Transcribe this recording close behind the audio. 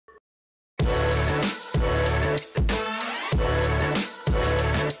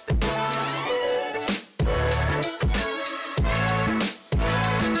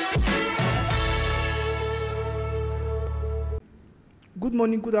Good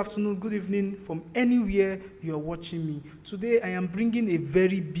morning, good afternoon, good evening from anywhere you're watching me. Today I am bringing a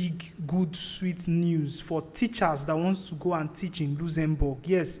very big, good, sweet news for teachers that wants to go and teach in Luxembourg.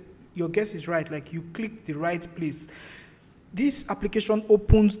 Yes, your guess is right, like you clicked the right place. This application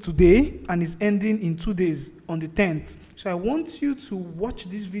opens today and is ending in 2 days on the 10th. So I want you to watch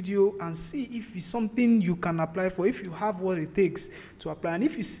this video and see if it's something you can apply for, if you have what it takes to apply. And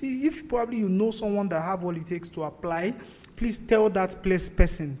if probably you know someone that have what it takes to apply, please tell that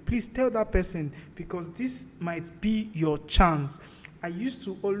person. Please tell that person, because this might be your chance. I used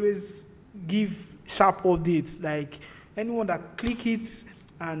to always give sharp updates, like anyone that click it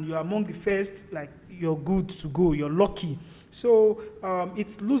and you're among the first, like you're good to go, you're lucky. So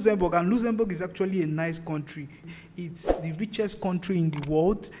it's Luxembourg, and Luxembourg is actually a nice country. It's the richest country in the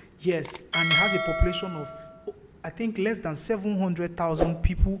world, yes, and it has a population of, I think, less than 700,000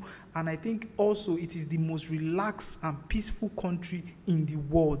 people, and I think also it is the most relaxed and peaceful country in the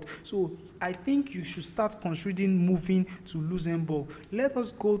world. So I think you should start considering moving to Luxembourg. Let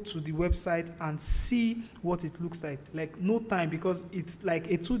us go to the website and see what it looks like. Like, no time, because it's like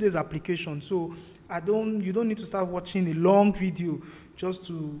a 2 days application. So you don't need to start watching a long video just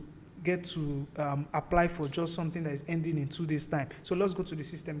to get to apply for just something that is ending in 2 days time. So let's go to the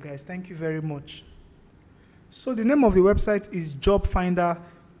system, guys. Thank you very much. So the name of the website is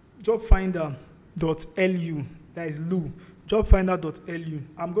jobfinder.lu. That is Lu, jobfinder.lu.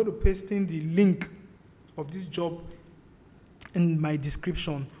 I'm going to paste in the link of this job in my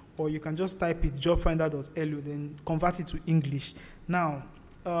description, or you can just type it jobfinder.lu, then convert it to English. Now,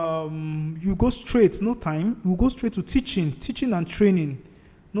 you go straight, no time. You go straight to teaching and training.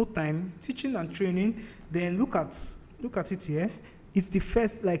 No time, teaching and training. Then look at it here. It's the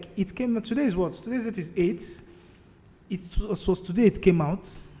first, like, it came out. Today is what? Today's date is 8. So today it came out.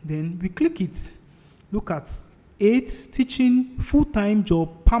 Then we click it. Look at 8, teaching, full-time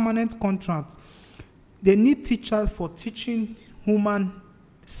job, permanent contract. They need teacher for teaching human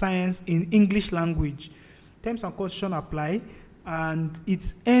science in English language. Terms and conditions apply. And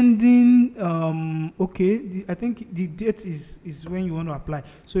it's ending, I think the date is when you want to apply.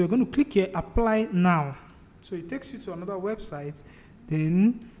 So you're going to click here, apply now. So it takes you to another website.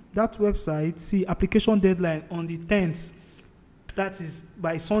 Then that website, see, application deadline on the 10th. That is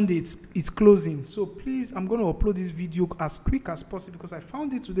by Sunday, it's closing. So please, I'm going to upload this video as quick as possible, because I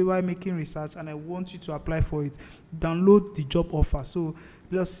found it today while making research and I want you to apply for it. Download the job offer. So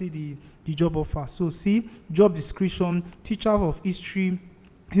let's see the job offer. So see, job description: teacher of history,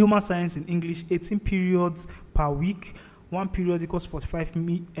 human science in English, 18 periods per week. 1 period equals 45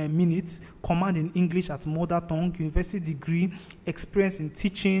 minutes. Command in English at mother tongue. University degree. Experience in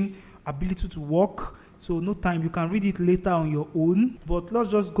teaching. Ability to work. So no time. You can read it later on your own. But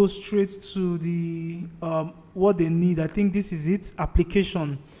let's just go straight to the what they need. I think this is it.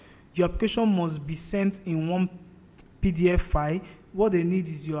 Application. Your application must be sent in one PDF file. What they need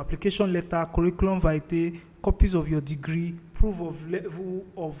is your application letter, curriculum vitae, copies of your degree, proof of level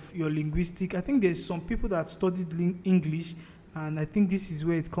of your linguistic. I think there's some people that studied English, and I think this is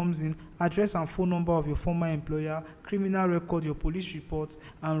where it comes in. Address and phone number of your former employer, criminal record, your police report,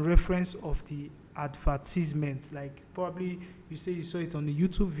 and reference of the advertisement. Like, probably you say you saw it on the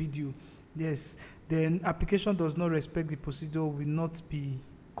YouTube video. Yes. Then application does not respect the procedure, will not be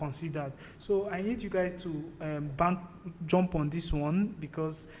considered. So I need you guys to jump on this one,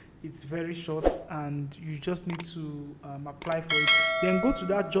 because it's very short and you just need to apply for it. Then go to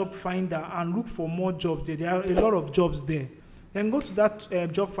that job finder and look for more jobs there. There are a lot of jobs there. Then go to that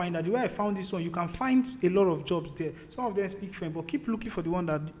job finder. The way I found this one, you can find a lot of jobs there. Some of them speak French, but keep looking for the one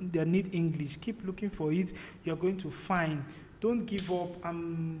that need English. Keep looking for it. You're going to find. Don't give up.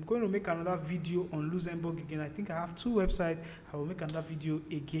 I'm going to make another video on Luxembourg again. I think I have 2 websites. I will make another video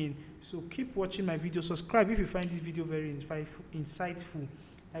again. So keep watching my video. Subscribe if you find this video very insightful.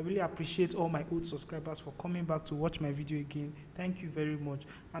 I really appreciate all my old subscribers for coming back to watch my video again. Thank you very much.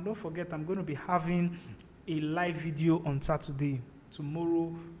 And don't forget, I'm going to be having a live video on Saturday,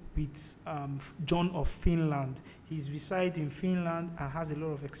 tomorrow, with John of Finland. He's resides in Finland and has a lot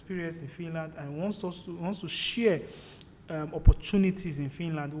of experience in Finland, and wants to share opportunities in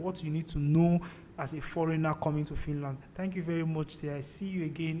Finland, what you need to know as a foreigner coming to Finland. Thank you very much. I see you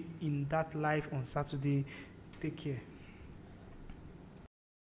again in that live on Saturday. Take care.